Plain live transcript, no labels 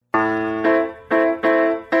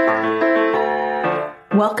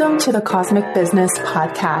Welcome to the Cosmic Business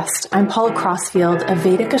Podcast. I'm Paula Crossfield, a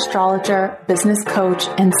Vedic astrologer, business coach,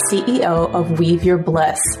 and CEO of Weave Your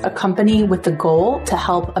Bliss, a company with the goal to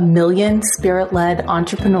help 1 million spirit-led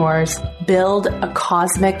entrepreneurs build a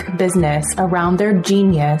cosmic business around their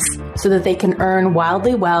genius so that they can earn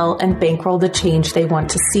wildly well and bankroll the change they want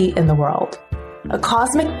to see in the world. A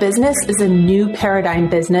cosmic business is a new paradigm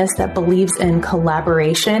business that believes in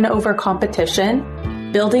collaboration over competition,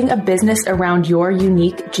 building a business around your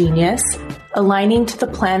unique genius, aligning to the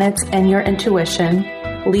planets and your intuition,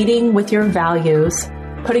 leading with your values,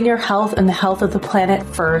 putting your health and the health of the planet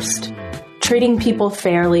first, treating people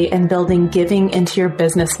fairly, and building giving into your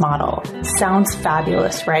business model. Sounds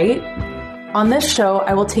fabulous, right? On this show,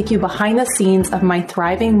 I will take you behind the scenes of my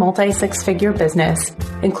thriving multi-six-figure business,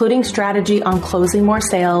 including strategy on closing more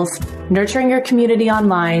sales, nurturing your community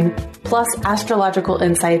online, plus astrological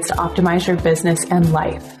insights to optimize your business and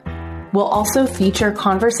life. We'll also feature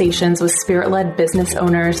conversations with spirit-led business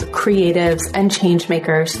owners, creatives, and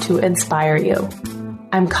changemakers to inspire you.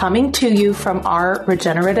 I'm coming to you from our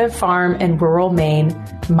regenerative farm in rural Maine,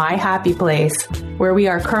 my happy place, where we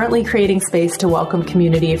are currently creating space to welcome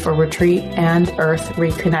community for retreat and earth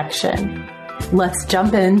reconnection. Let's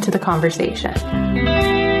jump into the conversation.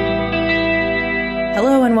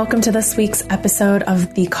 Hello and welcome to this week's episode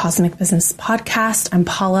of the Cosmic Business Podcast. I'm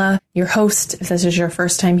Paula, your host. If this is your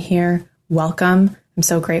first time here, welcome. I'm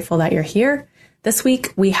so grateful that you're here. This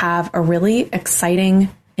week, we have a really exciting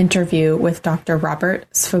interview with Dr. Robert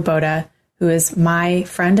Svoboda, who is my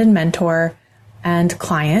friend and mentor and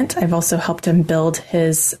client. I've also helped him build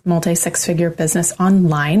his multi-six-figure business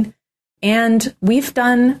online. And we've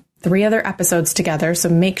done 3 other episodes together, so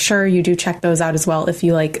make sure you do check those out as well if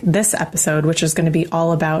you like this episode, which is going to be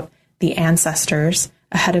all about the ancestors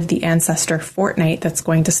ahead of the Ancestor Fortnight that's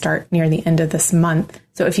going to start near the end of this month.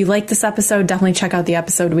 So if you like this episode, definitely check out the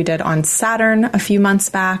episode we did on Saturn a few months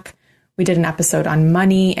back. We did an episode on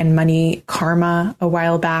money and money karma a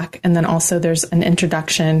while back. And then also there's an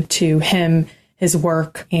introduction to him, his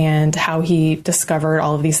work, and how he discovered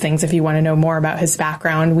all of these things. If you want to know more about his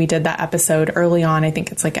background, we did that episode early on. I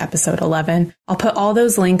think it's like episode 11. I'll put all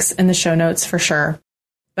those links in the show notes for sure.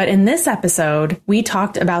 But in this episode, we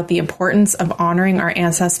talked about the importance of honoring our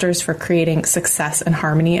ancestors for creating success and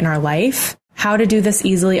harmony in our life, how to do this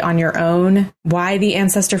easily on your own, why the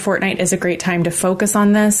Ancestor Fortnight is a great time to focus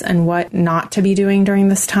on this, and what not to be doing during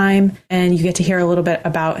this time. And you get to hear a little bit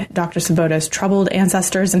about Dr. Svoboda's troubled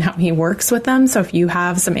ancestors and how he works with them. So if you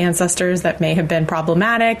have some ancestors that may have been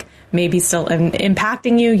problematic, maybe still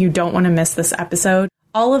impacting you, you don't want to miss this episode.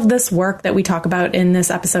 All of this work that we talk about in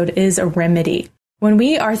this episode is a remedy. When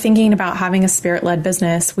we are thinking about having a spirit-led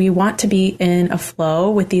business, we want to be in a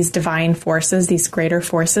flow with these divine forces, these greater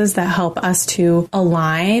forces that help us to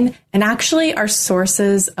align and actually are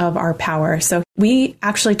sources of our power. So we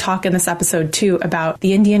actually talk in this episode too about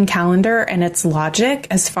the Indian calendar and its logic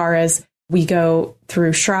as far as we go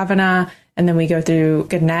through Shravana, and then we go through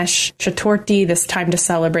Ganesh Chaturthi, this time to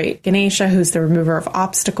celebrate Ganesha, who's the remover of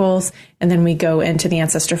obstacles. And then we go into the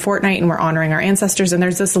Ancestor Fortnight and we're honoring our ancestors. And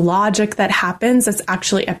there's this logic that happens. It's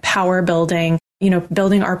actually a power building,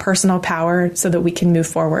 building our personal power so that we can move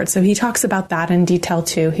forward. So he talks about that in detail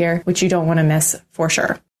too here, which you don't want to miss for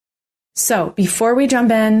sure. So before we jump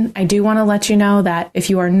in, I do want to let you know that if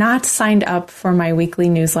you are not signed up for my weekly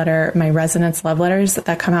newsletter, my Resonance Love Letters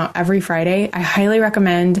that come out every Friday, I highly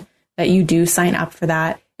recommend that you do sign up for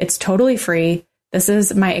that. It's totally free. This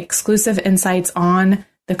is my exclusive insights on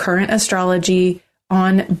the current astrology,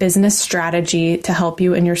 on business strategy to help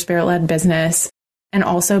you in your spirit-led business, and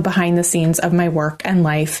also behind the scenes of my work and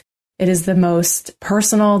life. It is the most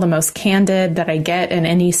personal, the most candid that I get in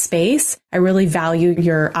any space. I really value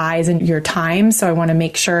your eyes and your time, so I want to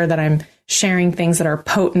make sure that I'm sharing things that are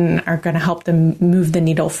potent, are going to help them move the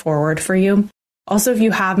needle forward for you. Also, if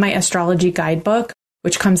you have my astrology guidebook,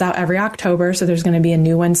 which comes out every October, so there's going to be a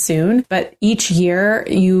new one soon. But each year,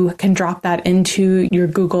 you can drop that into your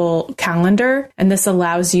Google Calendar, and this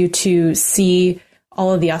allows you to see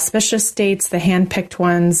all of the auspicious dates, the hand-picked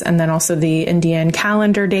ones, and then also the Indian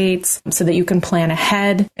calendar dates so that you can plan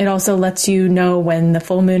ahead. It also lets you know when the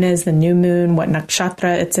full moon is, the new moon, what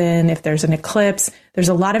nakshatra it's in, if there's an eclipse. There's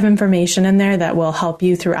a lot of information in there that will help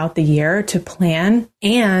you throughout the year to plan.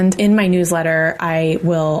 And in my newsletter, I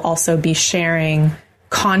will also be sharing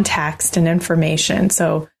context and information.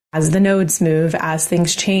 So as the nodes move, as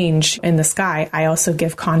things change in the sky, I also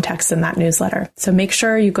give context in that newsletter. So make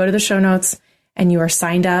sure you go to the show notes and you are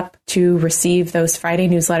signed up to receive those Friday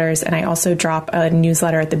newsletters. And I also drop a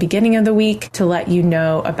newsletter at the beginning of the week to let you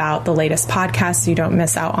know about the latest podcasts so you don't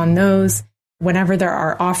miss out on those. whenever there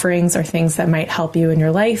are offerings or things that might help you in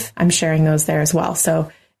your life, I'm sharing those there as well.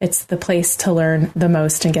 So it's the place to learn the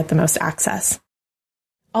most and get the most access.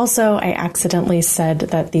 Also, I accidentally said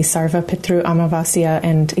that the Sarva Pitru Amavasya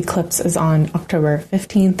and eclipse is on October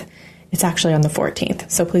 15th. It's actually on the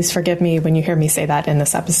 14th. So please forgive me when you hear me say that in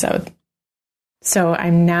this episode. So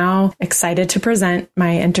I'm now excited to present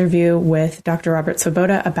my interview with Dr. Robert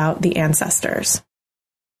Svoboda about the ancestors.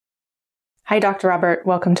 Hi, Dr. Robert.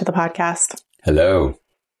 Welcome to the podcast. Hello.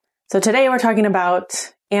 So today we're talking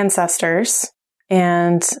about ancestors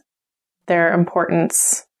and their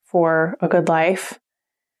importance for a good life,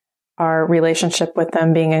 our relationship with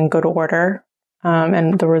them being in good order,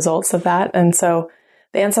 and the results of that. And so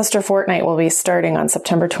the Ancestor Fortnight will be starting on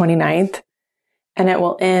September 29th, and it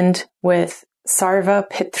will end with Sarva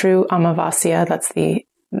Pitru Amavasya, that's the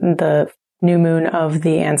new moon of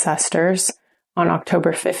the ancestors, on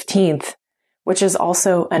October 15th, which is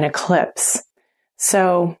also an eclipse.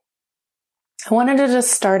 So I wanted to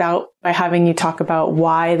just start out by having you talk about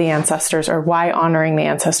why the ancestors, or why honoring the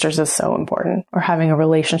ancestors is so important, or having a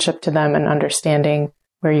relationship to them and understanding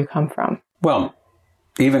where you come from. Well,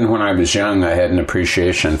 even when I was young, I had an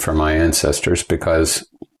appreciation for my ancestors because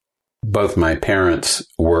both my parents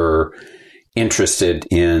were interested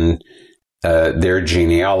in their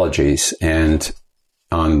genealogies. And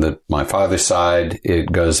on my father's side,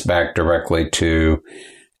 it goes back directly to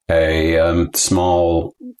a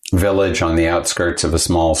small village on the outskirts of a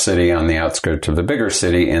small city, on the outskirts of a bigger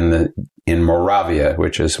city in Moravia,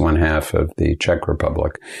 which is one half of the Czech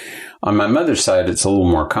Republic. On my mother's side, it's a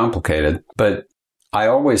little more complicated, but I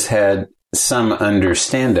always had some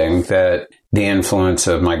understanding that the influence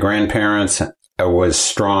of my grandparents was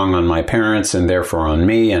strong on my parents and therefore on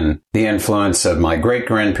me, and the influence of my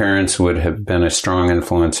great-grandparents would have been a strong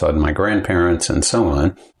influence on my grandparents, and so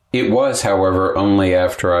on. It was, however, only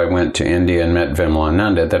after I went to India and met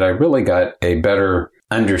Vimalananda that I really got a better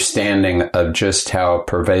understanding of just how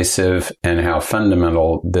pervasive and how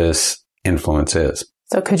fundamental this influence is.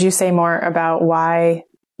 So could you say more about why,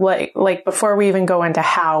 like before we even go into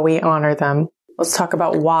how we honor them, let's talk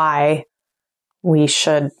about why we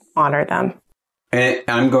should honor them. And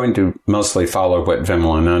I'm going to mostly follow what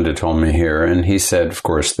Vimalananda told me here. And he said, of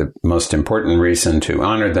course, the most important reason to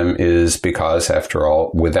honor them is because, after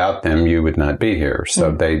all, without them, you would not be here.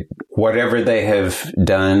 So whatever they have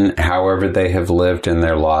done, however they have lived in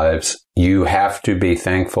their lives, you have to be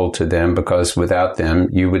thankful to them, because without them,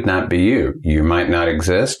 you would not be you. You might not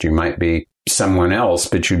exist. You might be someone else,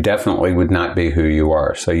 but you definitely would not be who you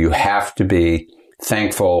are. So you have to be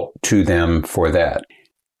thankful to them for that.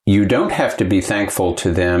 You don't have to be thankful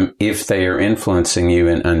to them if they are influencing you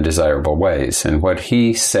in undesirable ways. And what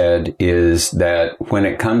he said is that when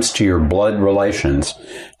it comes to your blood relations,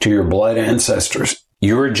 to your blood ancestors,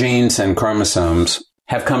 your genes and chromosomes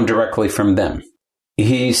have come directly from them.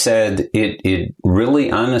 He said it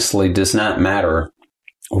really honestly does not matter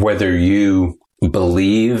whether you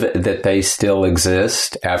believe that they still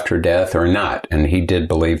exist after death or not. And he did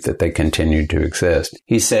believe that they continued to exist.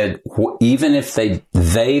 He said, even if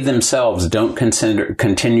they themselves don't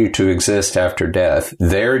continue to exist after death,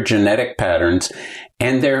 their genetic patterns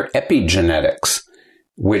and their epigenetics,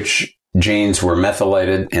 which genes were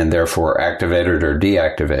methylated and therefore activated or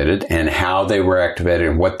deactivated, and how they were activated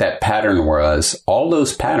and what that pattern was, all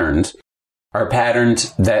those patterns are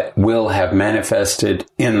patterns that will have manifested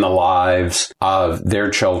in the lives of their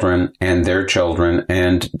children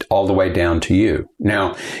and all the way down to you.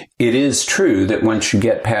 Now, it is true that once you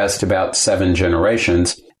get past about 7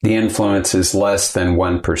 generations, the influence is less than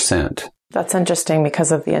 1%. That's interesting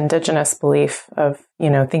because of the indigenous belief of,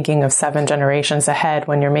 thinking of 7 generations ahead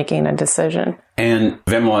when you're making a decision. And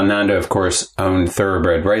Vimalananda, of course, owned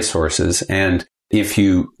thoroughbred racehorses, and if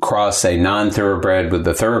you cross a non-thoroughbred with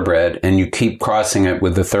the thoroughbred and you keep crossing it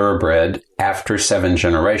with the thoroughbred after 7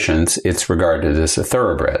 generations, it's regarded as a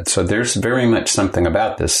thoroughbred. So there's very much something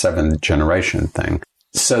about this 7th generation thing.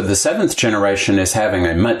 So the 7th generation is having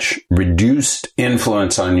a much reduced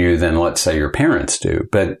influence on you than, let's say, your parents do.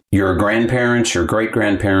 But your grandparents, your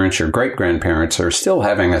great-grandparents, your great-grandparents are still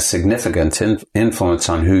having a significant influence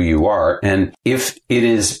on who you are. And if it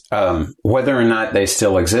is, whether or not they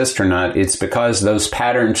still exist or not, it's because those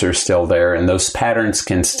patterns are still there and those patterns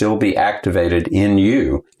can still be activated in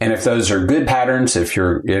you. And if those are good patterns, if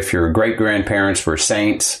your great-grandparents were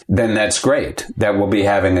saints, then that's great. That will be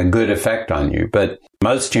having a good effect on you. But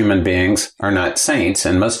most human beings are not saints,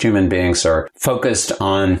 and most human beings are focused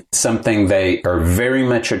on something they are very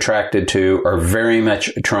much attracted to or very much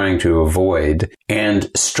trying to avoid. And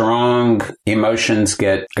strong emotions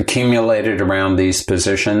get accumulated around these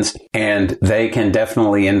positions, and they can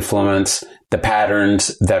definitely influence the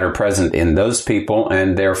patterns that are present in those people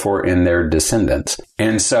and therefore in their descendants.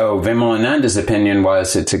 And so Vimalananda's opinion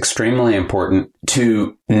was it's extremely important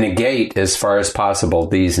to negate as far as possible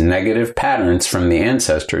these negative patterns from the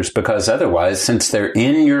ancestors, because otherwise, since they're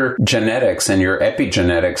in your genetics and your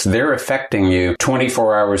epigenetics, they're affecting you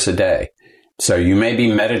 24 hours a day. So you may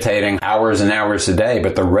be meditating hours and hours a day,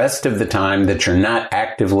 but the rest of the time that you're not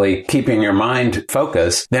actively keeping your mind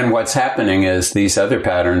focused, then what's happening is these other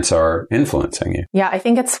patterns are influencing you. Yeah, I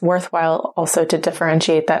think it's worthwhile also to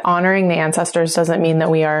differentiate that honoring the ancestors doesn't mean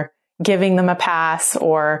that we are giving them a pass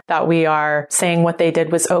or that we are saying what they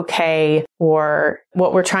did was okay, or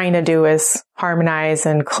what we're trying to do is harmonize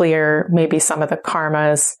and clear maybe some of the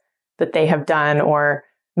karmas that they have done, or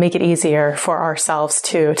make it easier for ourselves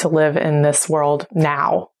to live in this world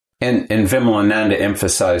now. And Vimalananda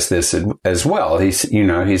emphasized this as well. He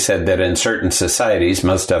said that in certain societies,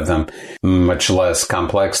 most of them much less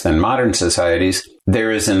complex than modern societies, there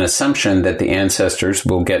is an assumption that the ancestors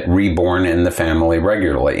will get reborn in the family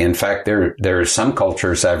regularly. In fact, there are some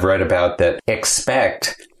cultures I've read about that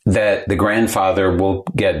expect that the grandfather will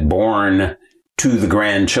get born to the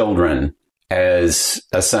grandchildren as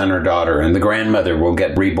a son or daughter, and the grandmother will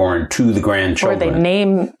get reborn to the grandchildren. Or they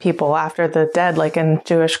name people after the dead, like in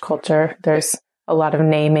Jewish culture. There's a lot of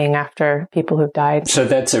naming after people who've died. So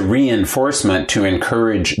that's a reinforcement to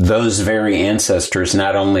encourage those very ancestors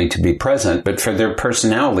not only to be present, but for their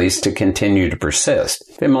personalities to continue to persist.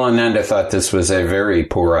 Vimalananda thought this was a very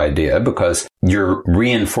poor idea, because you're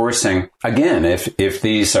reinforcing, again, if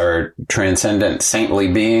these are transcendent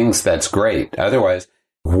saintly beings, that's great. Otherwise,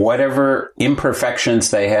 whatever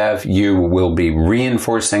imperfections they have, you will be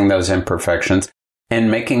reinforcing those imperfections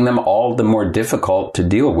and making them all the more difficult to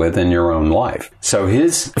deal with in your own life. So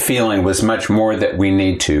his feeling was much more that we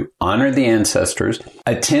need to honor the ancestors,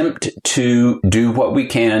 attempt to do what we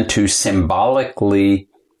can to symbolically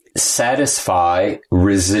satisfy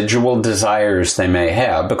residual desires they may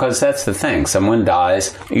have, because that's the thing. Someone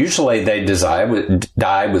dies, usually they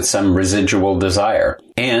die with some residual desire.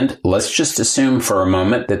 And let's just assume for a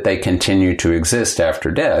moment that they continue to exist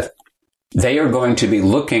after death. They are going to be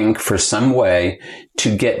looking for some way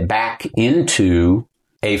to get back into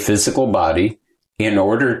a physical body in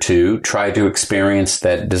order to try to experience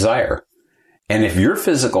that desire. And if your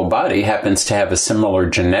physical body happens to have a similar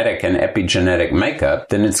genetic and epigenetic makeup,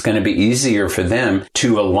 then it's going to be easier for them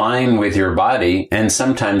to align with your body and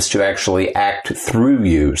sometimes to actually act through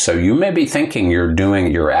you. So you may be thinking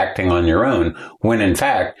you're acting on your own, when in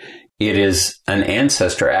fact, it is an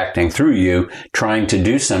ancestor acting through you, trying to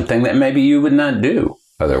do something that maybe you would not do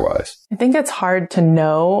otherwise. I think it's hard to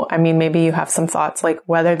know. I mean, maybe you have some thoughts like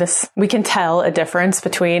whether we can tell a difference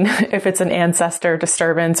between if it's an ancestor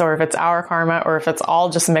disturbance or if it's our karma or if it's all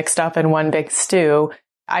just mixed up in one big stew.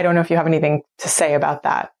 I don't know if you have anything to say about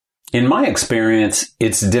that. In my experience,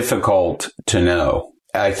 it's difficult to know.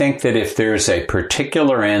 I think that if there's a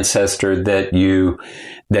particular ancestor that you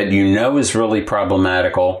know is really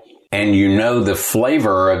problematical, and you know the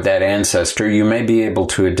flavor of that ancestor, you may be able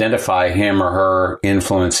to identify him or her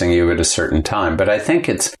influencing you at a certain time. But I think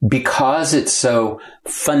it's because it's so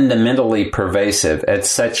fundamentally pervasive at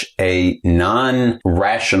such a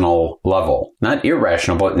non-rational level, not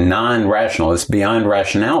irrational, but non-rational. It's beyond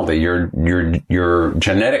rationality. Your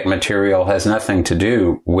genetic material has nothing to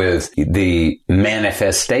do with the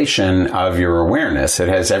manifestation of your awareness. It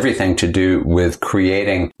has everything to do with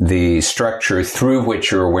creating the structure through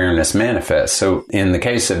which your awareness manifests. So in the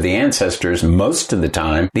case of the ancestors, most of the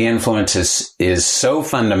time, the influence is so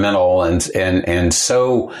fundamental and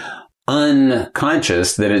so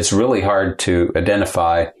unconscious that it's really hard to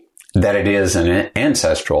identify that it is an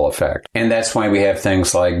ancestral effect. And that's why we have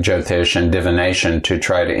things like Jyotish and divination to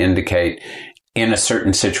try to indicate in a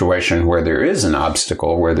certain situation where there is an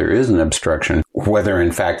obstacle, where there is an obstruction, whether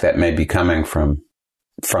in fact that may be coming from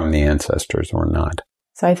the ancestors or not.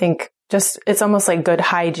 So I think it's almost like good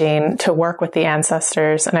hygiene to work with the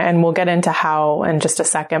ancestors. And we'll get into how in just a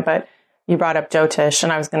second, but you brought up Jyotish,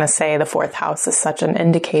 and I was going to say the fourth house is such an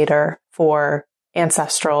indicator for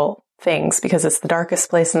ancestral things because it's the darkest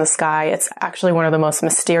place in the sky. It's actually one of the most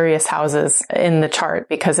mysterious houses in the chart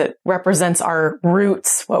because it represents our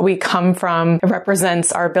roots, what we come from. It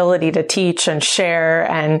represents our ability to teach and share,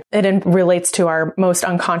 and it relates to our most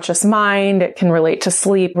unconscious mind. It can relate to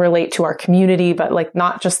sleep, relate to our community, but like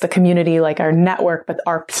not just the community, like our network, but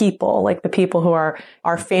our people, like the people who are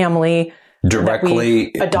our family.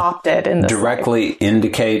 Directly adopted in this directly life.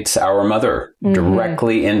 Indicates our mother,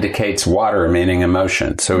 directly indicates water, meaning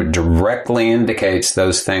emotion. So it directly indicates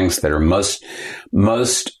those things that are most,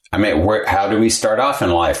 how do we start off in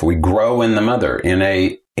life? We grow in the mother in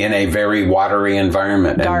a in a very watery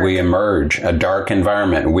environment, dark. And we emerge, a dark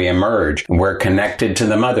environment, we emerge, and we're connected to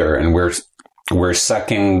the mother, and we're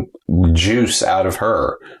sucking juice out of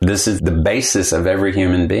her. This is the basis of every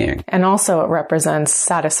human being. And also it represents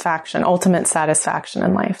satisfaction, ultimate satisfaction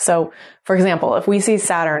in life. So, for example, if we see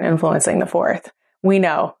Saturn influencing the fourth, we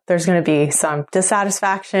know there's going to be some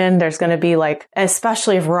dissatisfaction. There's going to be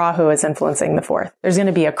especially if Rahu is influencing the fourth, there's going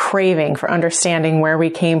to be a craving for understanding where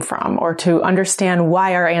we came from, or to understand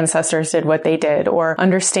why our ancestors did what they did, or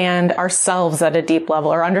understand ourselves at a deep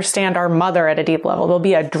level, or understand our mother at a deep level. There'll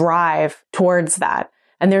be a drive towards that.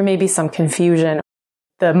 And there may be some confusion,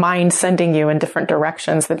 the mind sending you in different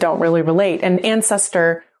directions that don't really relate. And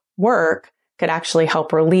ancestor work could actually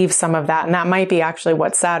help relieve some of that. And that might be actually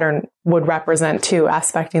what Saturn would represent too,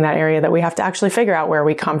 aspecting that area that we have to actually figure out where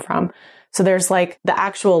we come from. So there's the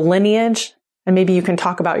actual lineage, and maybe you can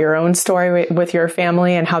talk about your own story with your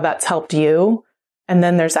family and how that's helped you. And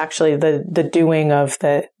then there's actually the doing of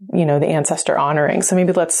the ancestor honoring. So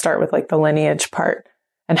maybe let's start with the lineage part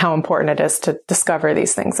and how important it is to discover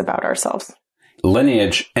these things about ourselves.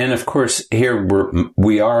 Lineage. And of course, here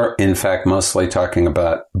we are in fact mostly talking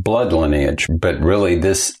about blood lineage, but really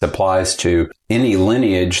this applies to any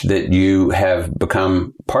lineage that you have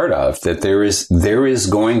become part of, that there is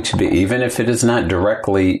going to be, even if it is not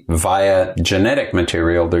directly via genetic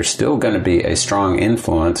material, there's still going to be a strong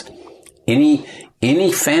influence. Any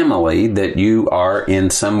family that you are in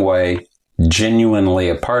some way genuinely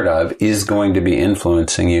a part of is going to be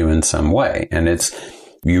influencing you in some way. And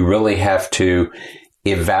you really have to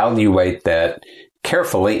evaluate that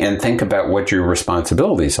carefully and think about what your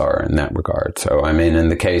responsibilities are in that regard. So, in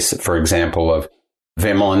the case, for example, of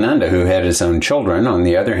Vimalananda, who had his own children, on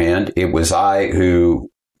the other hand, it was I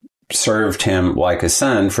who served him like a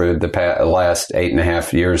son for the last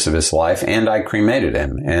 8.5 years of his life, and I cremated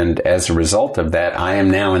him. And as a result of that, I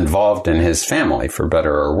am now involved in his family, for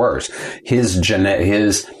better or worse.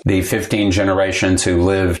 The 15 generations who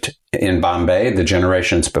lived in Bombay, the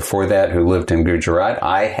generations before that who lived in Gujarat,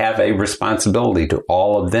 I have a responsibility to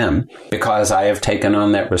all of them because I have taken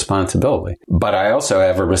on that responsibility. But I also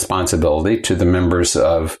have a responsibility to the members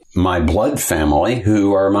of my blood family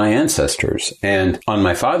who are my ancestors. And on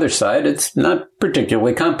my father's side, it's not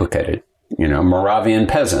particularly complicated. Moravian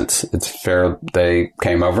peasants. It's fair. They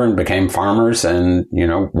came over and became farmers and,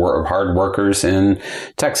 were hard workers in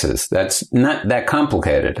Texas. That's not that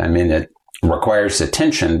complicated. It requires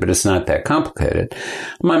attention, but it's not that complicated.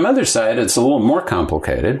 On my mother's side, it's a little more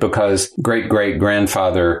complicated because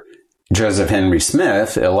great-great-grandfather Joseph Henry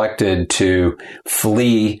Smith elected to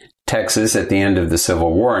flee Texas at the end of the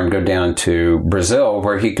Civil War and go down to Brazil,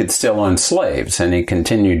 where he could still own slaves. And he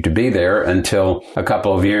continued to be there until a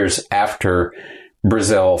couple of years after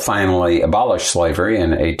Brazil finally abolished slavery in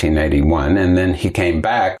 1881. And then he came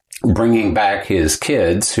back, bringing back his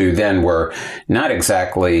kids, who then were not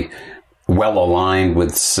exactly well aligned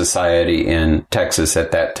with society in Texas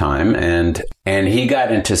at that time. And he got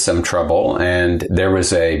into some trouble, and there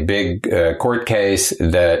was a big court case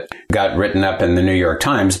that got written up in the New York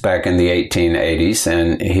Times back in the 1880s.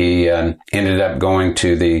 And he ended up going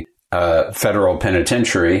to the federal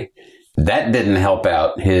penitentiary. That didn't help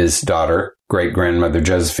out his daughter, great-grandmother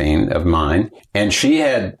Josephine of mine. And she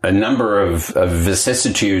had a number of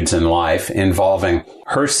vicissitudes in life involving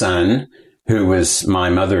her son, who was my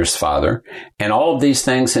mother's father. And all of these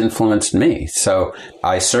things influenced me. So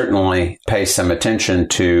I certainly pay some attention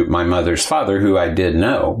to my mother's father, who I did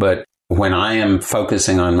know. But when I am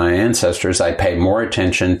focusing on my ancestors, I pay more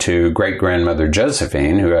attention to great-grandmother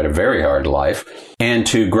Josephine, who had a very hard life, and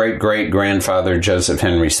to great-great-grandfather Joseph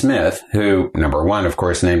Henry Smith, who, number one, of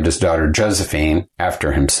course, named his daughter Josephine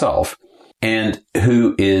after himself, and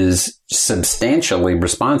who is substantially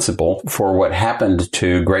responsible for what happened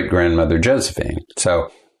to great-grandmother Josephine.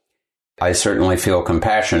 So I certainly feel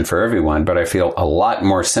compassion for everyone, but I feel a lot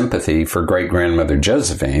more sympathy for great-grandmother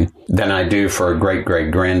Josephine than I do for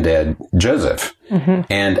great-great-granddad Joseph. Mm-hmm.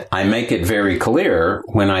 And I make it very clear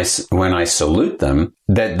when I salute them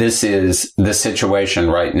that this is the situation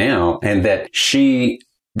right now, and that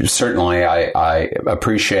certainly, I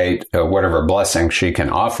appreciate whatever blessing she can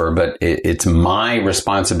offer, but it's my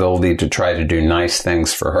responsibility to try to do nice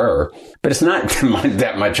things for her. But it's not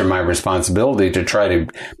that much of my responsibility to try to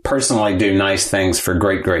personally do nice things for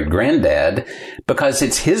great-great-granddad, because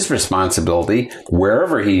it's his responsibility,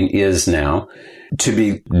 wherever he is now, to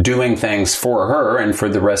be doing things for her and for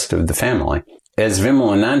the rest of the family. As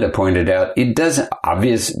Vimalananda pointed out,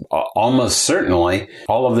 almost certainly,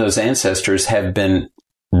 all of those ancestors have been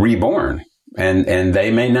reborn, and they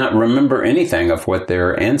may not remember anything of what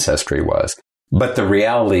their ancestry was. But the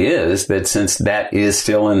reality is that since that is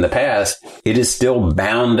still in the past, it is still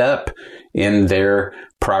bound up in their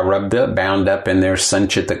prarabdha, bound up in their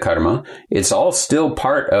sanchita karma. It's all still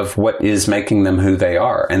part of what is making them who they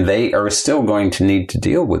are. And they are still going to need to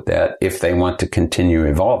deal with that if they want to continue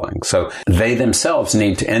evolving. So they themselves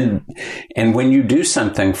need to, and when you do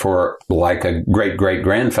something for like a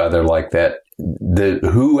great-great-grandfather like that,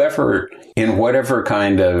 whoever, in whatever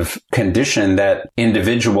kind of condition that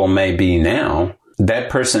individual may be now,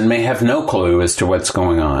 that person may have no clue as to what's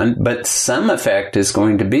going on, but some effect is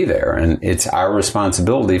going to be there. And it's our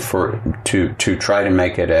responsibility to try to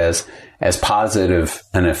make it as positive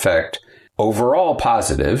an effect, overall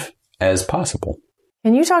positive, as possible.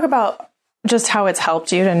 Can you talk about just how it's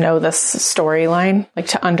helped you to know this storyline, like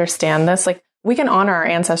to understand this? Like, we can honor our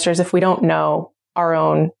ancestors if we don't know our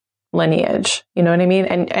own lineage. You know what I mean?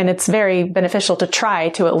 And it's very beneficial to try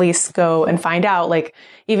to at least go and find out, like,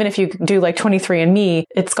 even if you do like 23andMe,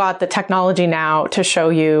 it's got the technology now to show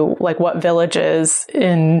you like what villages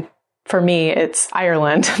for me, it's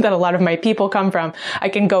Ireland that a lot of my people come from. I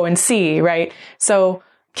can go and see, right? So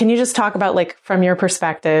can you just talk about, like, from your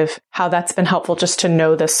perspective, how that's been helpful just to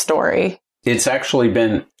know this story? It's actually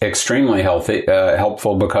been extremely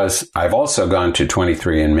helpful because I've also gone to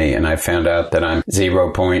 23andMe and I found out that I'm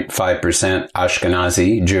 0.5%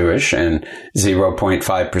 Ashkenazi Jewish and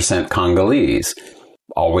 0.5% Congolese.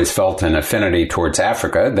 Always felt an affinity towards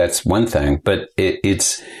Africa. That's one thing. But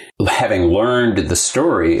it's having learned the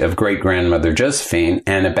story of great-grandmother Josephine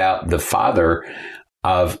and about the father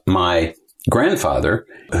of my grandfather,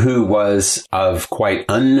 who was of quite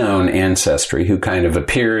unknown ancestry, who kind of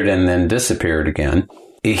appeared and then disappeared again.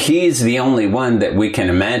 He's the only one that we can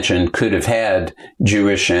imagine could have had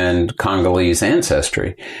Jewish and Congolese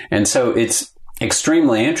ancestry. And so it's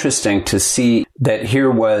extremely interesting to see that here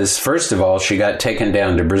was, first of all, she got taken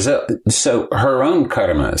down to Brazil. So her own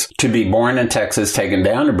karmas, to be born in Texas, taken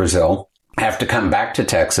down to Brazil, have to come back to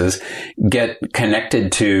Texas, get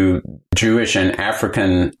connected to Jewish and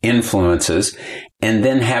African influences, and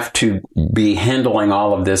then have to be handling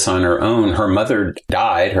all of this on her own. Her mother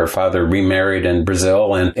died. Her father remarried in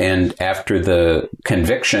Brazil. And after the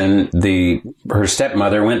conviction, her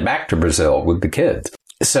stepmother went back to Brazil with the kids.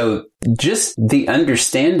 So just the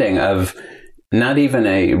understanding of, not even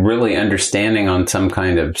a really understanding on some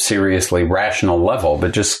kind of seriously rational level,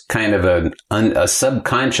 but just kind of a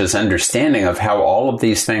subconscious understanding of how all of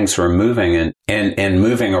these things were moving and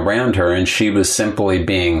moving around her. And she was simply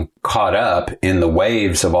being caught up in the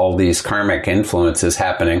waves of all these karmic influences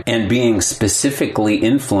happening and being specifically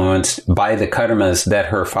influenced by the karmas that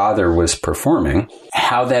her father was performing,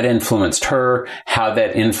 how that influenced her, how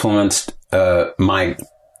that influenced my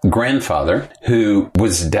grandfather, who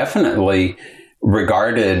was definitely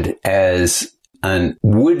regarded as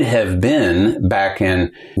would have been back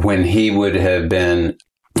in when he would have been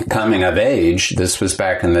coming of age. This was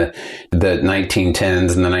back in the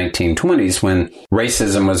 1910s and the 1920s when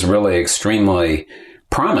racism was really extremely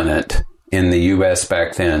prominent in the U.S.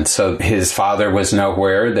 back then. So his father was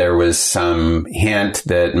nowhere. There was some hint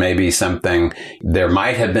that maybe there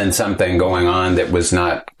might have been something going on that was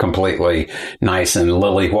not completely nice and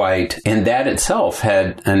lily white. And that itself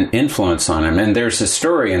had an influence on him. And there's a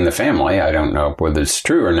story in the family, I don't know whether it's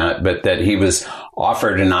true or not, but that he was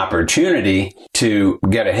offered an opportunity to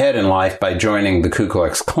get ahead in life by joining the Ku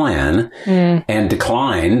Klux Klan and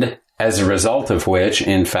declined, as a result of which,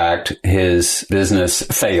 in fact, his business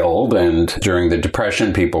failed. And during the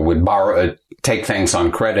Depression, people would take things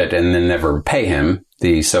on credit and then never pay him,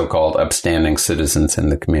 the so-called upstanding citizens in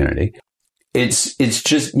the community. It's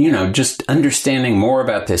just, just understanding more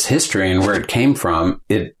about this history and where it came from.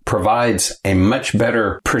 It provides a much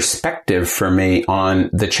better perspective for me on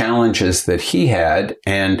the challenges that he had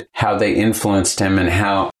and how they influenced him and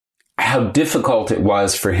how difficult it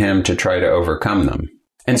was for him to try to overcome them.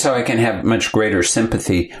 And so I can have much greater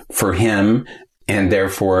sympathy for him and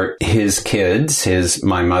therefore his kids,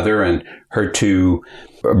 my mother and her two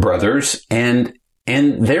brothers and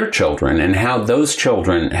their children, and how those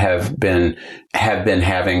children have been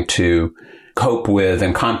having to cope with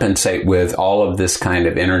and compensate with all of this kind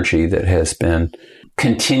of energy that has been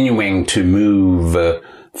continuing to move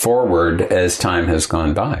forward as time has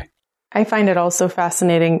gone by. I find it also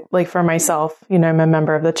fascinating, like for myself, I'm a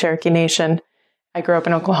member of the Cherokee Nation. I grew up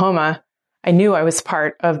in Oklahoma. I knew I was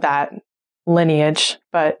part of that lineage,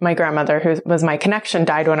 but my grandmother, who was my connection,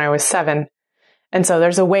 died when I was 7. And so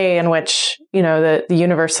there's a way in which, the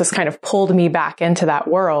universe has kind of pulled me back into that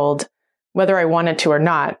world, whether I wanted to or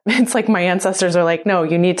not. It's like my ancestors are like, no,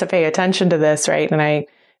 you need to pay attention to this, right? And I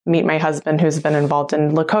meet my husband, who's been involved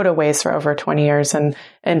in Lakota ways for over 20 years, and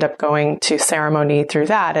end up going to ceremony through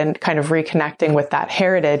that and kind of reconnecting with that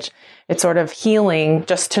heritage. It's sort of healing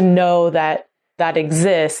just to know that that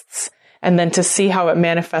exists, and then to see how it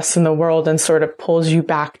manifests in the world and sort of pulls you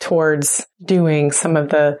back towards doing some of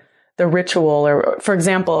the ritual. Or, for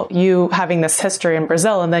example, you having this history in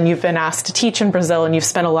Brazil, and then you've been asked to teach in Brazil, and you've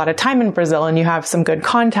spent a lot of time in Brazil, and you have some good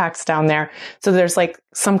contacts down there. So there's like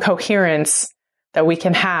some coherence that we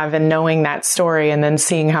can have in knowing that story and then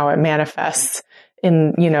seeing how it manifests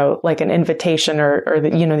in, like an invitation or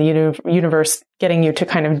the universe getting you to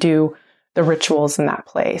kind of do the rituals in that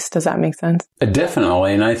place. Does that make sense?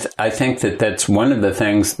 Definitely. And I think that that's one of the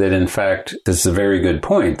things that, in fact, this is a very good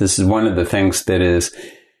point. This is one of the things that is,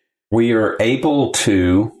 we are able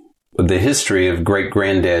to, the history of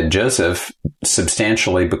great-granddad Joseph,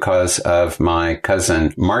 substantially because of my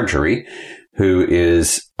cousin Marjorie, who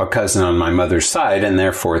is a cousin on my mother's side, and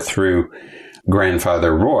therefore through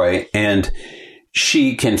grandfather Roy. And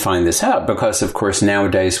she can find this out because, of course,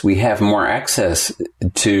 nowadays we have more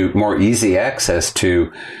easy access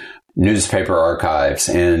to newspaper archives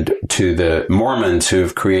and to the Mormons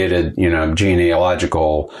who've created,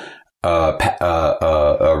 genealogical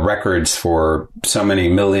records for so many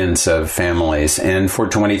millions of families, and for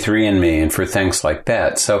 23andMe and for things like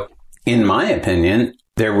that. So, in my opinion,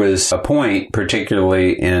 there was a point,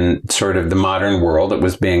 particularly in sort of the modern world, that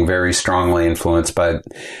was being very strongly influenced by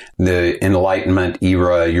the Enlightenment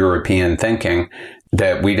era European thinking,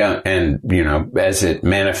 that we don't, and, as it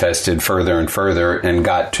manifested further and further and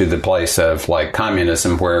got to the place of like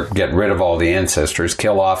communism, where get rid of all the ancestors,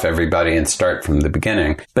 kill off everybody and start from the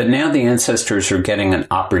beginning. But now the ancestors are getting an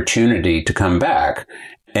opportunity to come back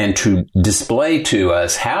and to display to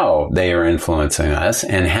us how they are influencing us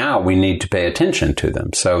and how we need to pay attention to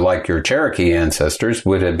them. So like your Cherokee ancestors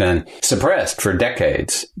would have been suppressed for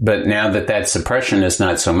decades. But now that suppression is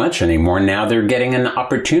not so much anymore, now they're getting an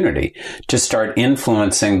opportunity to start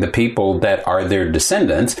influencing the people that are their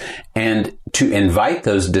descendants, and to invite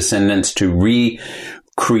those descendants to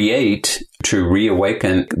to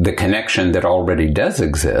reawaken the connection that already does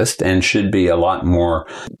exist and should be a lot more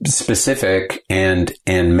specific and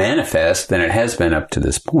manifest than it has been up to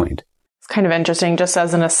this point. It's kind of interesting. Just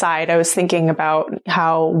as an aside, I was thinking about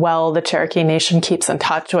how well the Cherokee Nation keeps in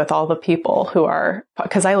touch with all the people who are,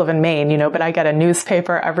 because I live in Maine, but I get a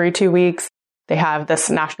newspaper every 2 weeks. They have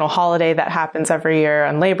this national holiday that happens every year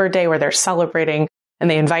on Labor Day where they're celebrating,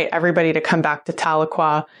 and they invite everybody to come back to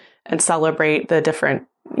Tahlequah and celebrate the different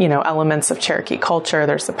elements of Cherokee culture.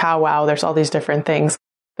 There's the powwow, there's all these different things.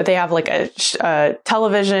 But they have like a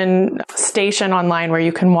television station online where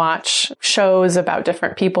you can watch shows about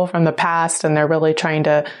different people from the past, and they're really trying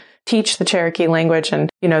to teach the Cherokee language. And,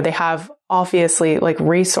 they have obviously like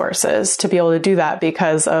resources to be able to do that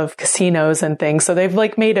because of casinos and things. So they've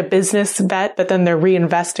like made a business bet, but then they're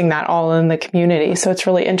reinvesting that all in the community. So it's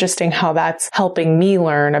really interesting how that's helping me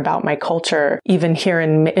learn about my culture, even here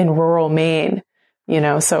in rural Maine.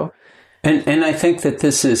 So. And I think that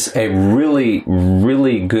this is a really,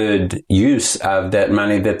 really good use of that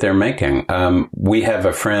money that they're making. We have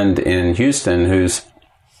a friend in Houston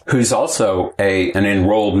who's also an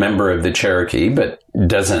enrolled member of the Cherokee, but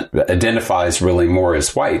identifies really more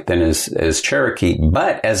as white than as Cherokee.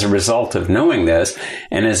 But as a result of knowing this,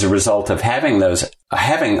 and as a result of having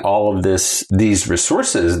all of these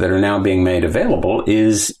resources that are now being made available,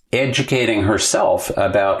 is educating herself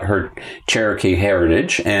about her Cherokee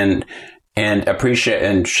heritage and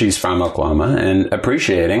she's from Oklahoma, and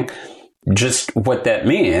appreciating just what that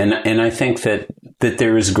means. And I think that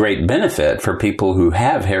there is great benefit for people who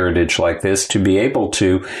have heritage like this to be able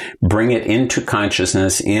to bring it into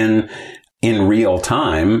consciousness in real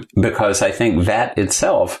time, because I think that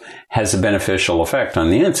itself has a beneficial effect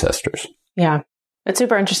on the ancestors. Yeah. It's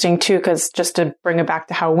super interesting too, because just to bring it back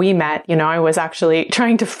to how we met, I was actually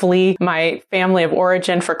trying to flee my family of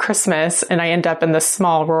origin for Christmas, and I end up in this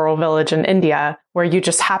small rural village in India where you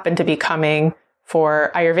just happen to be coming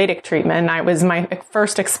for Ayurvedic treatment. It was my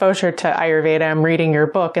first exposure to Ayurveda. I'm reading your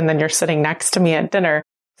book, and then you're sitting next to me at dinner.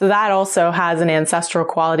 So that also has an ancestral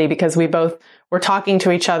quality, because we both were talking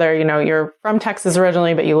to each other. You're from Texas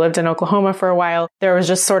originally, but you lived in Oklahoma for a while. There was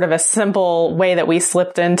just sort of a simple way that we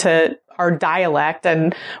slipped into our dialect,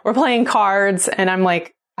 and we're playing cards, and I'm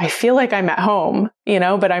like, I feel like I'm at home,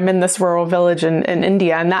 but I'm in this rural village in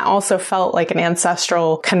India. And that also felt like an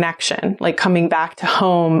ancestral connection, like coming back to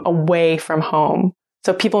home, away from home.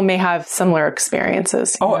 So people may have similar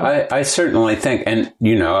experiences. I certainly think. And,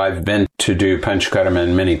 I've been to do Panchakarma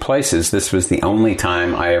in many places. This was the only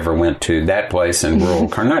time I ever went to that place in rural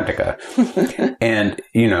Karnataka. And,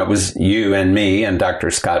 it was you and me and Dr.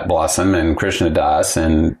 Scott Blossom and Krishna Das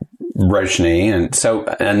and Roshni. And so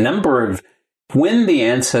a number of, when the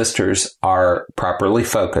ancestors are properly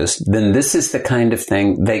focused, then this is the kind of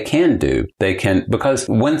thing they can do. Because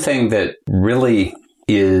one thing that really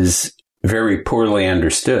is very poorly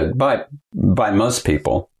understood by most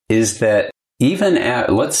people is that even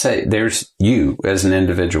let's say there's you as an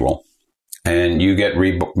individual, and you get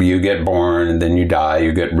born, and then you die,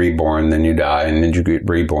 you get reborn, then you die, and then you get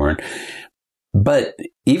reborn. But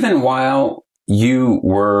even while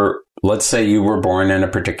let's say you were born in a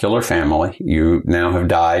particular family, you now have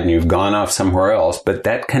died and you've gone off somewhere else, but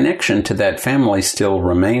that connection to that family still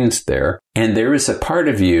remains there. And there is a part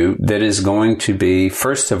of you that is going to be,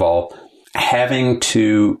 first of all, having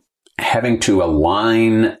to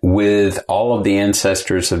align with all of the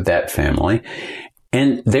ancestors of that family.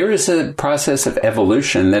 And there is a process of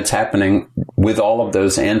evolution that's happening with all of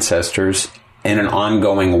those ancestors in an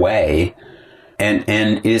ongoing way,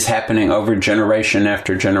 and is happening over generation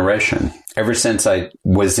after generation. Ever since I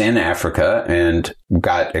was in Africa and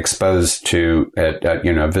got exposed to,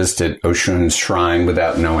 visited Oshun's shrine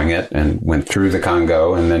without knowing it, and went through the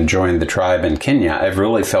Congo and then joined the tribe in Kenya, I've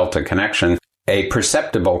really felt a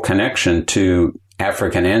perceptible connection to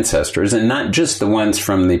African ancestors, and not just the ones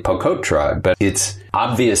from the Pokot tribe, but it's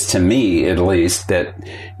obvious to me, at least, that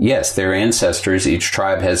yes, their ancestors, each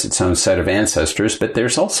tribe has its own set of ancestors, but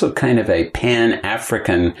there's also kind of a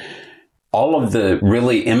pan-African, all of the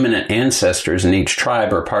really eminent ancestors in each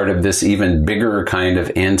tribe are part of this even bigger kind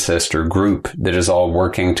of ancestor group that is all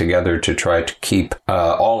working together to try to keep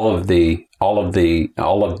all of the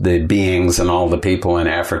beings and all the people in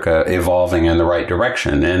Africa evolving in the right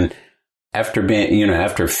direction. And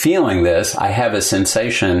after feeling this, I have a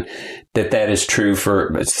sensation that is true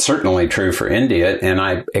it's certainly true for India. And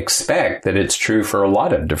I expect that it's true for a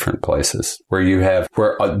lot of different places where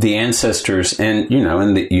the ancestors, and,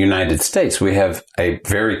 in the United States, we have a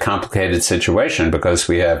very complicated situation because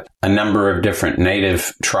we have a number of different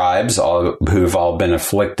native tribes who've all been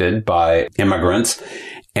afflicted by immigrants.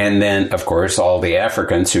 And then, of course, all the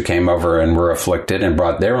Africans who came over and were afflicted and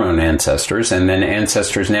brought their own ancestors, and then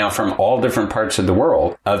ancestors now from all different parts of the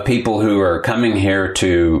world of people who are coming here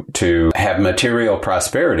to have material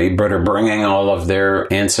prosperity, but are bringing all of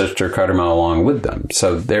their ancestor karma along with them.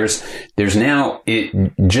 So there's now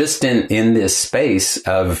just in this space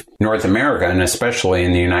of North America, and especially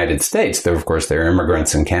in the United States, though of course there are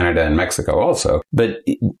immigrants in Canada and Mexico also. But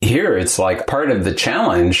here it's like part of the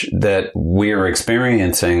challenge that we're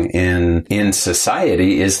experiencing in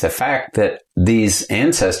society is the fact that these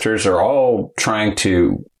ancestors are all trying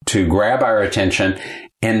to grab our attention,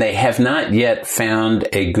 and they have not yet found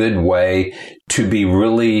a good way to be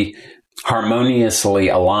really harmoniously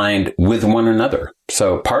aligned with one another.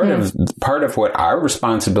 So part of what our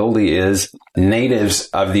responsibility is, natives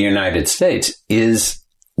of the United States, is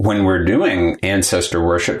when we're doing ancestor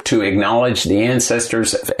worship to acknowledge the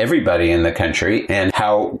ancestors of everybody in the country and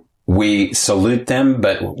how we salute them,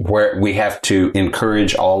 but where we have to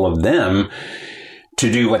encourage all of them to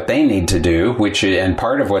do what they need to do, and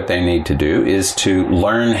part of what they need to do is to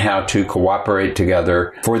learn how to cooperate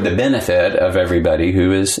together for the benefit of everybody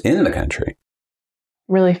who is in the country.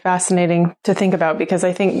 Really fascinating to think about, because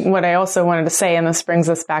I think what I also wanted to say, and this brings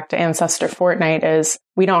us back to Ancestor Fortnight, is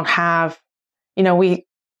we don't have,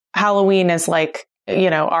 Halloween is like,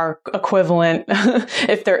 our equivalent,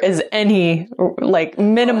 if there is any like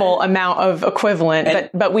minimal amount of equivalent,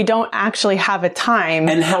 but we don't actually have a time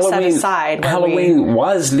set aside. Halloween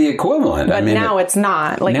was the equivalent. But now it's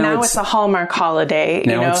not. Like now it's a Hallmark holiday,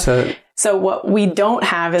 So what we don't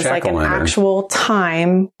have is like an actual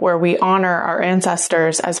time where we honor our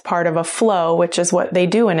ancestors as part of a flow, which is what they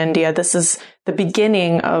do in India. This is the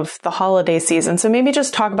beginning of the holiday season. So maybe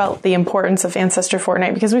just talk about the importance of Ancestor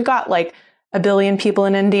Fortnight, because we've got like 1 billion people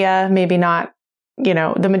in India, maybe not,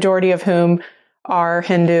 the majority of whom are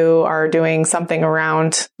Hindu, are doing something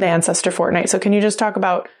around the Ancestor Fortnight. So can you just talk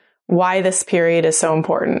about why this period is so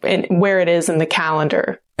important and where it is in the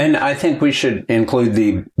calendar? And I think we should include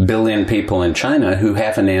the 1 billion people in China who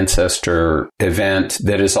have an ancestor event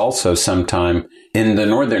that is also sometime in the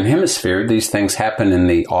Northern Hemisphere. These things happen in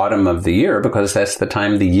the autumn of the year because that's the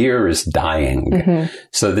time the year is dying. Mm-hmm.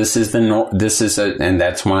 So and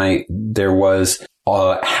that's why there was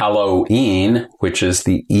Halloween, which is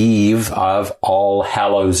the eve of All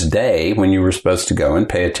Hallows Day, when you were supposed to go and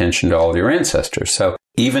pay attention to all your ancestors. So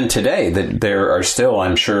even today, that there are still,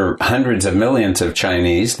 I'm sure, hundreds of millions of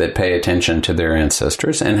Chinese that pay attention to their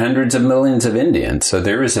ancestors and hundreds of millions of Indians. So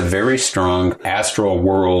there is a very strong astral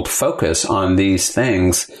world focus on these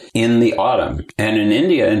things in the autumn. And in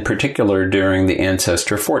India in particular during the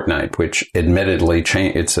ancestor fortnight, which admittedly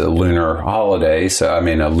it's a lunar holiday, so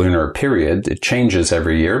a lunar period. It changes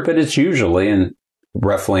every year, but it's usually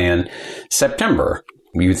roughly in September.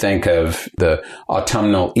 You think of the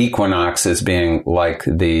autumnal equinox as being like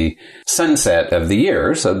the sunset of the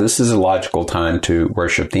year. So this is a logical time to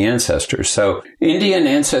worship the ancestors. So Indian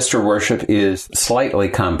ancestor worship is slightly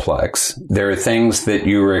complex. There are things that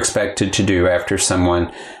you are expected to do after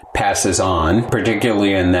someone passes on,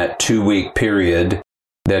 particularly in that 2-week period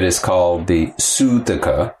that is called the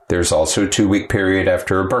Sudaka. There's also a 2-week period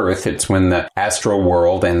after a birth. It's when the astral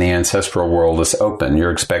world and the ancestral world is open.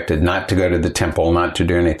 You're expected not to go to the temple, not to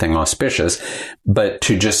do anything auspicious, but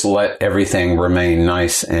to just let everything remain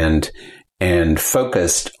nice and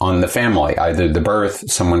focused on the family, either the birth,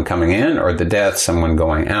 someone coming in, or the death, someone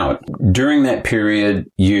going out. During that period,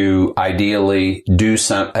 you ideally do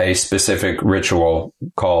a specific ritual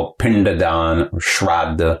called Pindadan,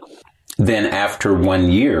 Shraddha. Then after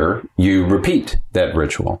 1 year, you repeat that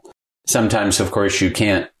ritual. Sometimes, of course,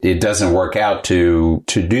 it doesn't work out to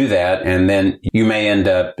do that. And then you may end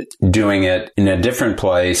up doing it in a different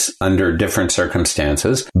place under different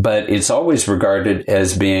circumstances. But it's always regarded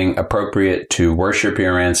as being appropriate to worship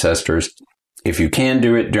your ancestors. If you can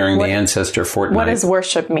do it during the ancestor fortnight. What does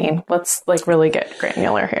worship mean? Let's really get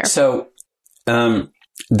granular here. So,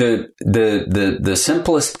 the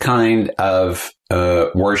simplest kind of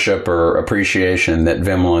worship or appreciation that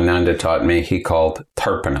Vimalananda taught me, he called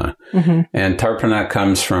tarpana. Mm-hmm. And tarpana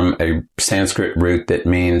comes from a Sanskrit root that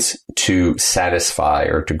means to satisfy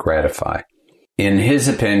or to gratify. In his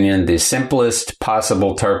opinion, the simplest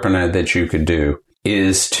possible tarpana that you could do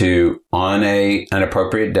is to, on an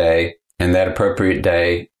appropriate day, and that appropriate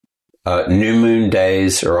day, new moon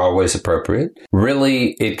days are always appropriate.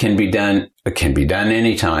 Really, it can be done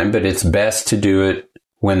anytime, but it's best to do it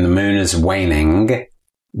when the moon is waning,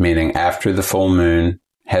 meaning after the full moon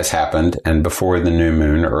has happened and before the new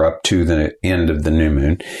moon or up to the end of the new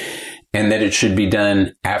moon. And that it should be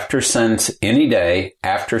done any day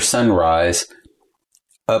after sunrise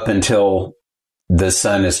up until the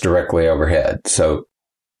sun is directly overhead. So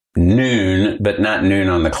noon, but not noon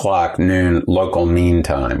on the clock, noon local mean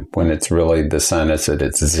time, when it's really the sun is at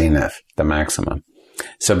its zenith, the maximum.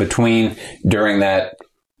 So during that,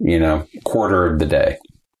 quarter of the day.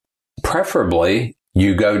 Preferably,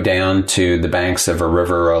 you go down to the banks of a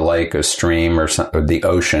river, a lake, a stream, or the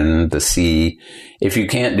ocean, the sea. If you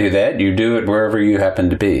can't do that, you do it wherever you happen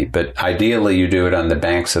to be. But ideally, you do it on the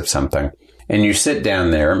banks of something. And you sit down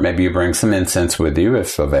there, maybe you bring some incense with you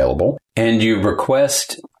if available, and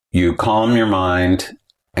you calm your mind,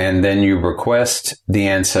 and then you request the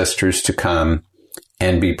ancestors to come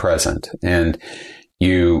and be present. And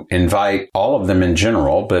you invite all of them in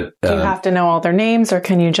general, but... Do you have to know all their names, or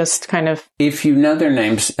can you just kind of... If you know their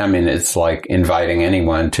names, it's like inviting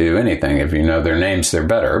anyone to anything. If you know their names, they're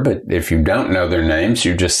better. But if you don't know their names,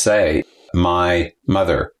 you just say, my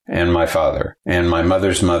mother and my father, and my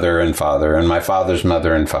mother's mother and father, and my father's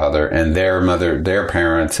mother and father, and their mother, their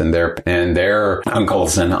parents, and their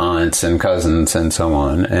uncles and aunts and cousins, and so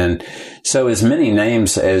on. And so as many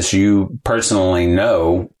names as you personally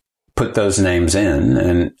know, put those names in.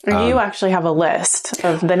 And you actually have a list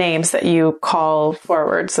of the names that you call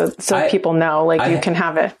forward, so people know. You can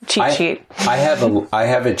have a cheat sheet. I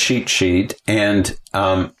have a cheat sheet, and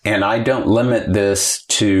I don't limit this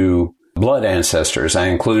to blood ancestors. I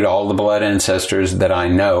include all the blood ancestors that I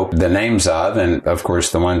know the names of, and of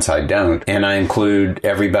course the ones I don't. And I include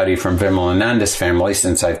everybody from Vimalananda's family,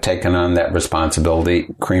 since I've taken on that responsibility,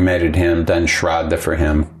 cremated him, done Shraddha for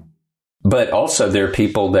him. But also there are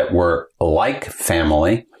people that were like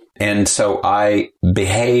family, and so I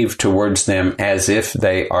behave towards them as if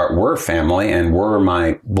they were family and were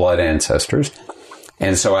my blood ancestors.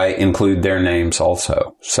 And so I include their names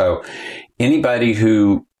also. So anybody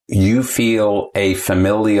who you feel a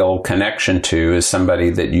familial connection to is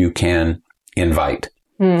somebody that you can invite.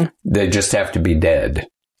 They just have to be dead.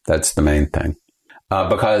 That's the main thing.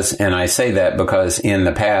 And I say that because in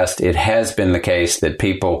the past, it has been the case that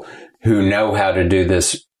people who know how to do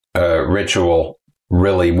this ritual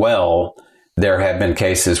really well, there have been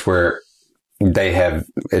cases where they have,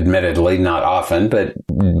 admittedly not often, but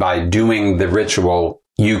by doing the ritual,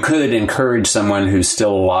 you could encourage someone who's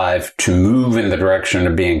still alive to move in the direction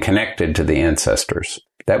of being connected to the ancestors.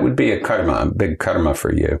 That would be a big karma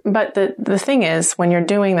for you. But the thing is, when you're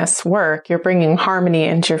doing this work, you're bringing harmony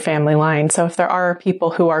into your family line. So if there are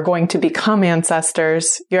people who are going to become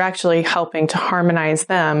ancestors, you're actually helping to harmonize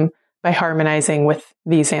them by harmonizing with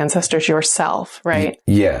these ancestors yourself, right?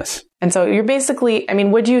 Yes. And so you're basically,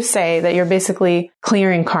 would you say that you're basically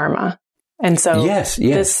clearing karma? And so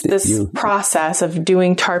this process of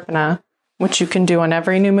doing tarpana, which you can do on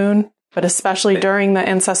every new moon, but especially during the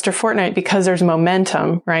ancestor fortnight, because there's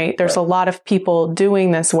momentum, right? There's a lot of people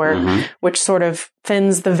doing this work, which sort of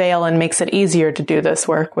thins the veil and makes it easier to do this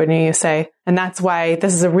work, wouldn't you say? And that's why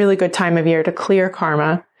this is a really good time of year to clear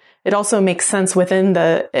karma. It also makes sense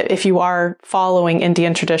if you are following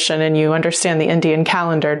Indian tradition and you understand the Indian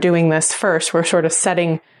calendar, doing this first, we're sort of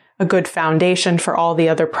setting a good foundation for all the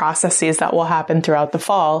other processes that will happen throughout the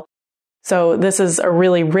fall. So this is a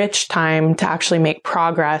really rich time to actually make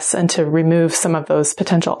progress and to remove some of those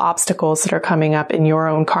potential obstacles that are coming up in your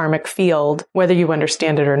own karmic field, whether you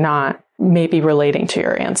understand it or not, maybe relating to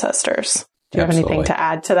your ancestors. Do you have anything to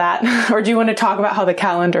add to that? Or do you want to talk about how the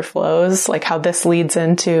calendar flows, like how this leads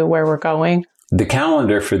into where we're going? The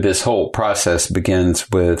calendar for this whole process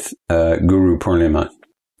begins with Guru Purnima.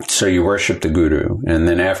 So you worship the Guru. And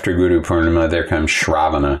then after Guru Purnima, there comes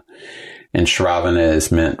Shravana. And Shravana is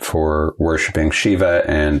meant for worshiping Shiva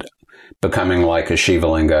and becoming like a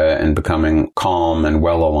Shivalinga and becoming calm and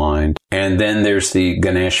well-aligned. And then there's the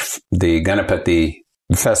Ganapati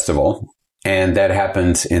festival. And that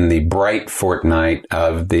happens in the bright fortnight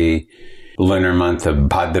of the lunar month of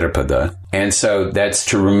Bhadrapada. And so that's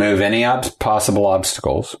to remove any possible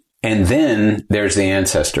obstacles. And then there's the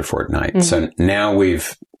ancestor fortnight. So now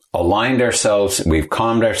we've aligned ourselves, we've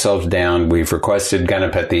calmed ourselves down, we've requested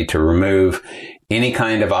Ganapati to remove any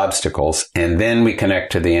kind of obstacles, and then we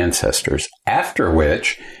connect to the ancestors. After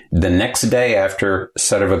which, the next day after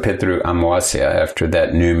Sarvapitru Amavasya, after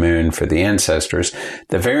that new moon for the ancestors,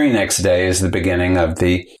 the very next day is the beginning of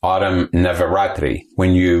the autumn Navaratri,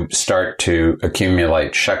 when you start to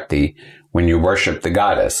accumulate Shakti, when you worship the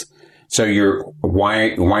goddess. So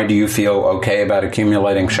why do you feel okay about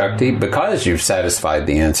accumulating Shakti? Because you've satisfied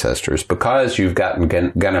the ancestors, because you've gotten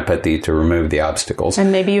Ganapati to remove the obstacles.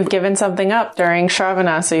 And maybe you've given something up during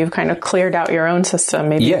Shravana, so you've kind of cleared out your own system.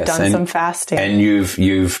 Maybe you've done some fasting. And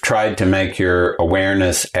you've tried to make your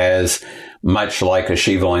awareness as much like a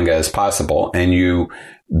Shivalinga as possible, and you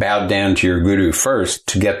bowed down to your guru first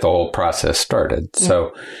to get the whole process started.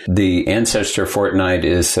 So the ancestor fortnight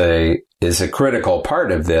is a critical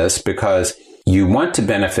part of this, because you want to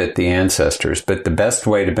benefit the ancestors, but the best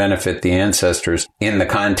way to benefit the ancestors in the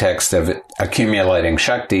context of accumulating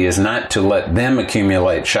Shakti is not to let them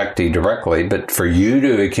accumulate Shakti directly, but for you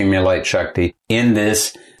to accumulate Shakti in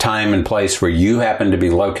this time and place where you happen to be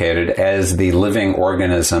located as the living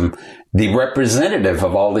organism, the representative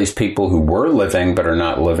of all these people who were living but are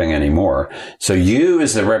not living anymore. So you,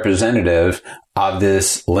 as the representative of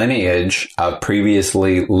this lineage of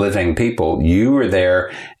previously living people, you are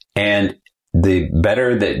there, and the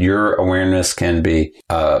better that your awareness can be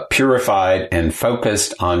purified and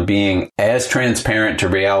focused on being as transparent to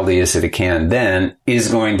reality as it can, then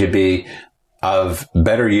is going to be of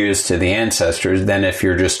better use to the ancestors than if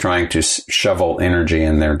you're just trying to shovel energy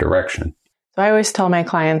in their direction. So I always tell my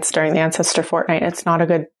clients during the ancestor fortnight, it's not a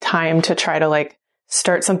good time to try to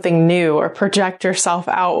start something new or project yourself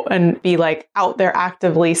out and be out there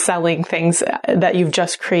actively selling things that you've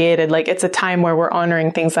just created. It's a time where we're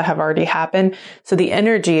honoring things that have already happened. So the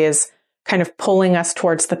energy is kind of pulling us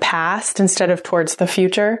towards the past instead of towards the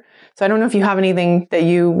future. So I don't know if you have anything that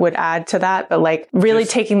you would add to that, but really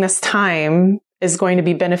taking this time is going to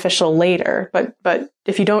be beneficial later. But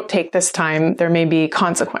if you don't take this time, there may be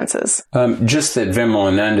consequences. Just that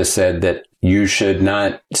Vimalananda said that you should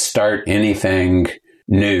not start anything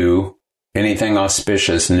new, anything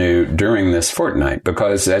auspicious new during this fortnight,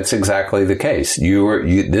 because that's exactly the case.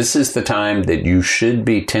 This is the time that you should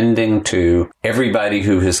be tending to everybody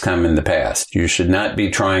who has come in the past. You should not be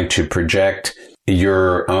trying to project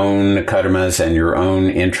your own karmas and your own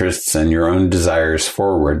interests and your own desires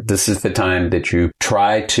forward. This is the time that you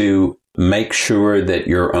try to make sure that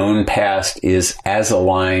your own past is as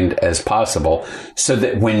aligned as possible, so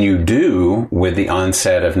that when you do, with the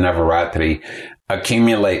onset of Navaratri,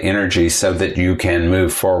 accumulate energy so that you can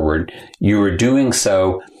move forward, you are doing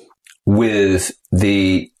so with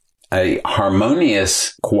a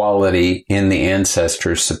harmonious quality in the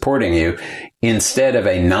ancestors supporting you, instead of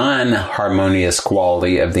a non-harmonious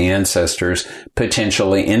quality of the ancestors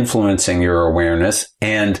potentially influencing your awareness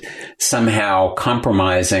and somehow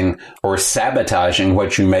compromising or sabotaging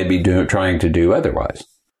what you may be trying to do otherwise.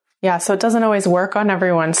 Yeah, so it doesn't always work on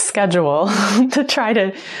everyone's schedule to try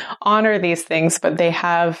to honor these things, but they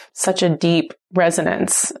have such a deep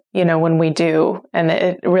resonance, when we do. And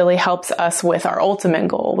it really helps us with our ultimate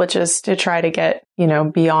goal, which is to try to get,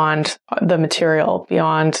 beyond the material,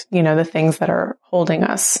 beyond, the things that are holding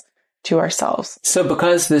us to ourselves. So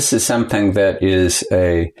because this is something that is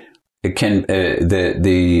the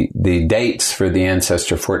dates for the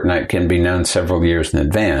ancestor fortnight can be known several years in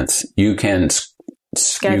advance, you can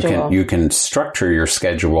structure your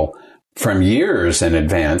schedule from years in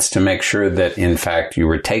advance to make sure that, in fact, you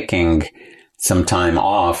were taking some time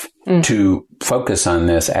off to focus on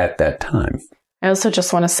this at that time. I also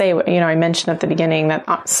just want to say, I mentioned at the beginning that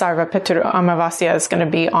Sarva Pitur Amavasya is going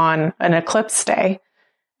to be on an eclipse day.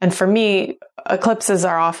 And for me, eclipses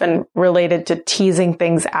are often related to teasing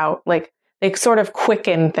things out. Like they sort of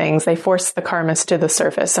quicken things. They force the karmas to the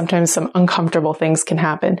surface. Sometimes some uncomfortable things can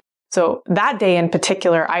happen. So that day in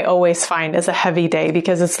particular, I always find is a heavy day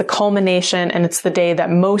because it's the culmination and it's the day that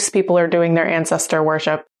most people are doing their ancestor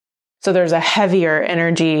worship. So there's a heavier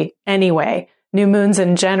energy anyway. New moons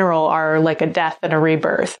in general are like a death and a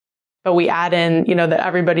rebirth. But we add in, that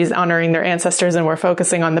everybody's honoring their ancestors and we're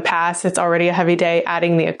focusing on the past. It's already a heavy day,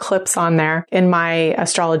 adding the eclipse on there. In my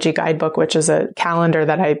astrology guidebook, which is a calendar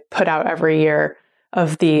that I put out every year,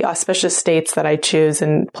 of the auspicious dates that I choose,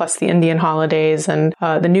 and plus the Indian holidays and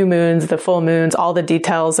the new moons, the full moons, all the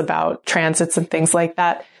details about transits and things like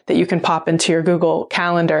that you can pop into your Google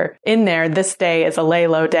calendar. In there, this day is a lay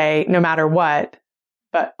low day, no matter what,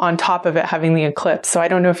 but on top of it having the eclipse. So I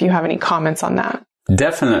don't know if you have any comments on that.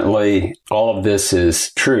 Definitely, all of this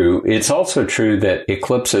is true. It's also true that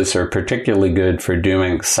eclipses are particularly good for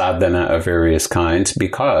doing sadhana of various kinds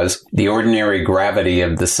because the ordinary gravity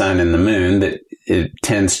of the sun and the moon that it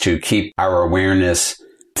tends to keep our awareness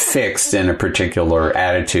fixed in a particular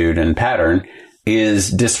attitude and pattern is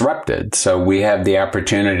disrupted. So we have the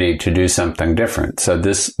opportunity to do something different. So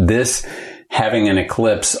this having an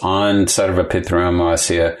eclipse on Sarva Pitur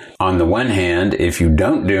Amavasya, on the one hand, if you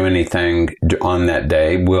don't do anything on that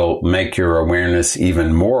day, will make your awareness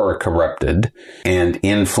even more corrupted and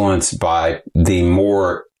influenced by the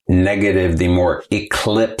more negative, the more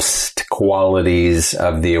eclipsed qualities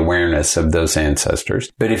of the awareness of those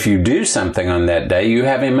ancestors. But if you do something on that day, you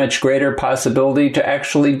have a much greater possibility to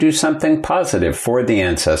actually do something positive for the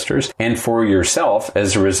ancestors and for yourself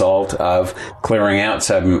as a result of clearing out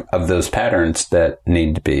some of those patterns that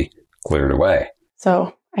need to be cleared away.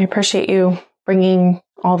 So I appreciate you bringing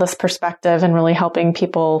all this perspective and really helping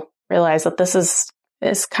people realize that this is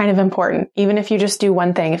kind of important. Even if you just do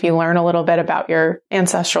one thing, if you learn a little bit about your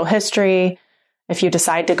ancestral history, if you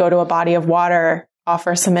decide to go to a body of water,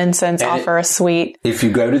 offer some incense, offer a sweet. If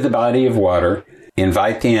you go to the body of water,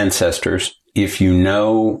 invite the ancestors. If you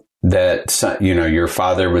know that, your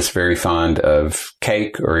father was very fond of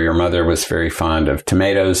cake or your mother was very fond of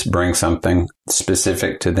tomatoes, bring something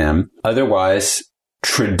specific to them. Otherwise,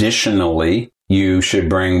 traditionally, you should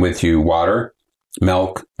bring with you water,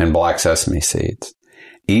 milk, and black sesame seeds.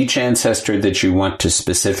 Each ancestor that you want to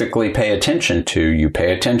specifically pay attention to, you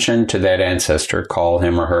pay attention to that ancestor, call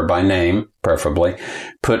him or her by name, preferably.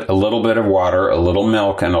 Put a little bit of water, a little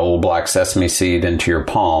milk, and a little black sesame seed into your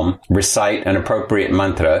palm. Recite an appropriate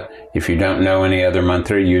mantra. If you don't know any other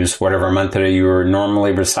mantra, use whatever mantra you are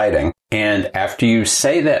normally reciting. And after you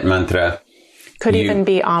say that mantra, could even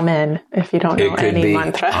be Amen if you don't know any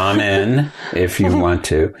mantra. Amen if you want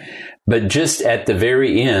to. But just at the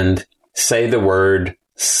very end, say the word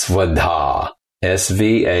Svoboda,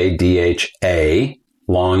 Svadha,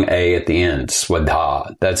 long A at the end,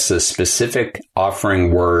 Svoboda. That's the specific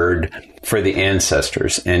offering word for the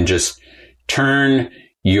ancestors. And just turn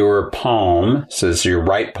your palm, so it's your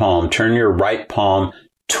right palm, turn your right palm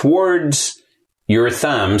towards your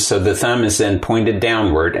thumb. So the thumb is then pointed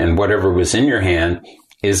downward and whatever was in your hand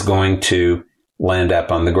is going to land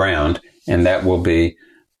up on the ground. And that will be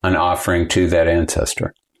an offering to that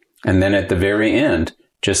ancestor. And then at the very end,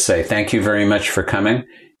 just say, thank you very much for coming.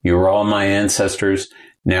 You are all my ancestors.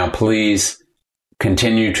 Now please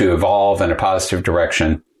continue to evolve in a positive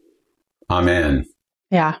direction. Amen.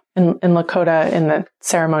 Yeah. In Lakota, in the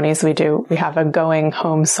ceremonies we have a going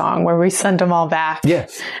home song where we send them all back.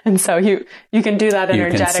 Yes. And so you can do that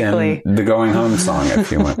energetically. You can send the going home song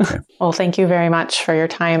if you want to. Well, thank you very much for your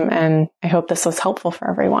time. And I hope this was helpful for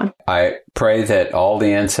everyone. I pray that all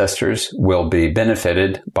the ancestors will be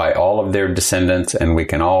benefited by all of their descendants and we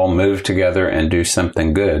can all move together and do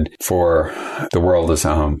something good for the world as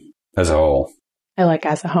a whole. I like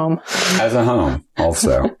as a home. As a home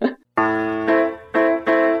also.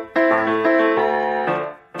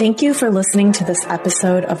 Thank you for listening to this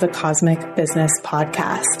episode of the Cosmic Business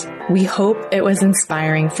Podcast. We hope it was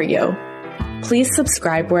inspiring for you. Please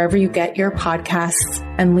subscribe wherever you get your podcasts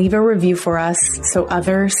and leave a review for us so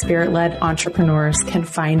other spirit-led entrepreneurs can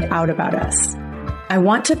find out about us. I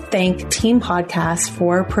want to thank Team Podcast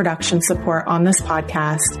for production support on this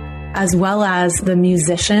podcast, as well as the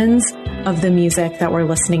musicians of the music that we're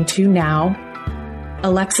listening to now,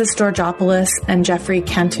 Alexis Georgopoulos and Jeffrey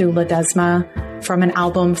Cantu Ledesma from an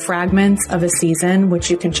album Fragments of a Season, which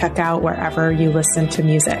you can check out wherever you listen to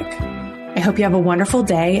music. I hope you have a wonderful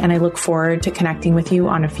day, and I look forward to connecting with you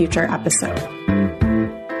on a future episode.